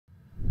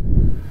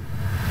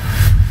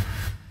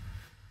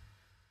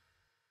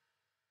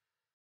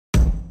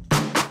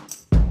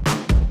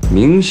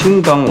明星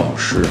当老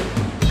师，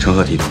成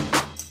何体统？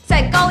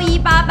在高一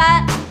8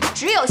班，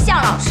只有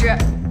向老师，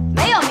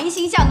没有明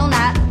星向东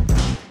南。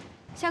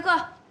下课。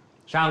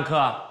上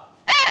课。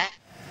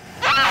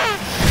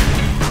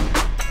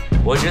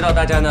我知道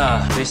大家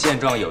呢对现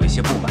状有一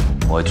些不满，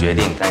我决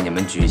定带你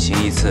们举行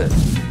一次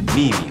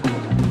秘密活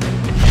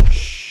动。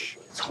嘘，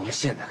从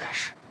现在开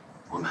始，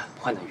我们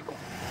换到雨宫。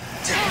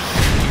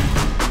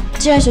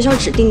既然学校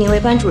指定您为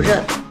班主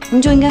任，您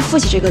就应该负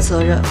起这个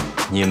责任。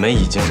你们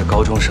已经是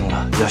高中生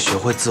了，要学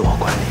会自我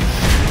管理。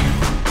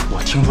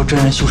我听说真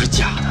人秀是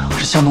假的，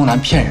是向东南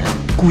骗人，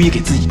故意给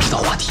自己制造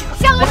话题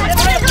的。向东南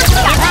真人秀是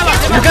假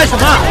的，你们干什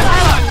么？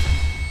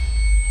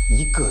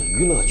一个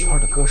娱乐圈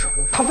的歌手，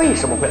他为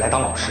什么会来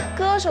当老师？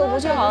歌手不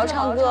去好好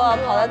唱歌，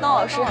跑来当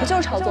老师，不就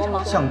是炒作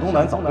吗？向东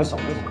南早就想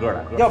不出歌来，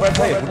要不然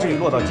他也不至于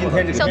落到今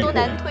天这个地步。向东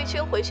南退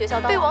圈回学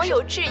校当老师，被网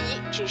友质疑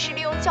只是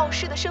利用教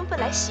师的身份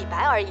来洗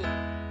白而已。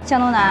向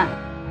东南，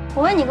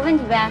我问你个问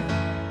题呗，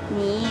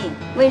你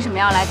为什么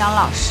要来当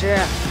老师？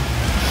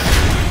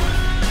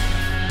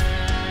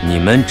你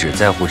们只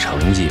在乎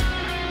成绩，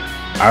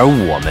而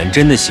我们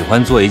真的喜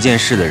欢做一件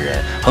事的人，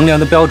衡量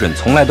的标准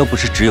从来都不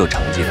是只有成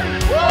绩的。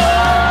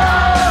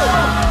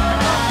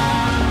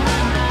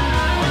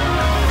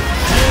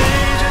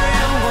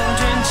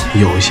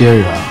有些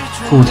人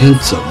后天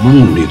怎么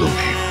努力都没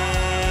用，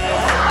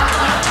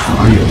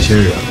而有些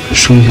人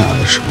生下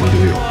来什么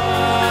都有。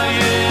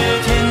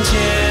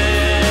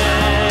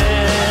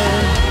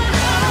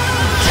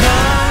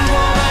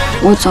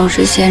我总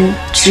是先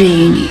质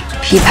疑你、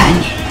批判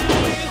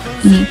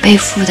你，你背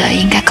负的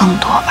应该更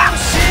多吧？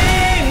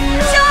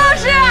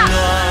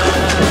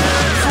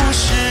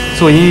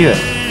做音乐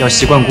要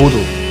习惯孤独，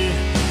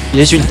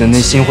也许你的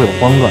内心会有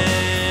慌乱，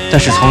但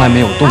是从来没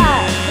有动摇。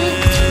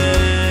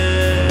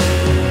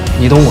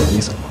你懂我的意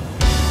思吗？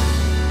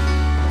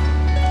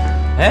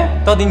哎，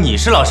到底你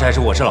是老师还是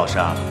我是老师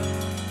啊？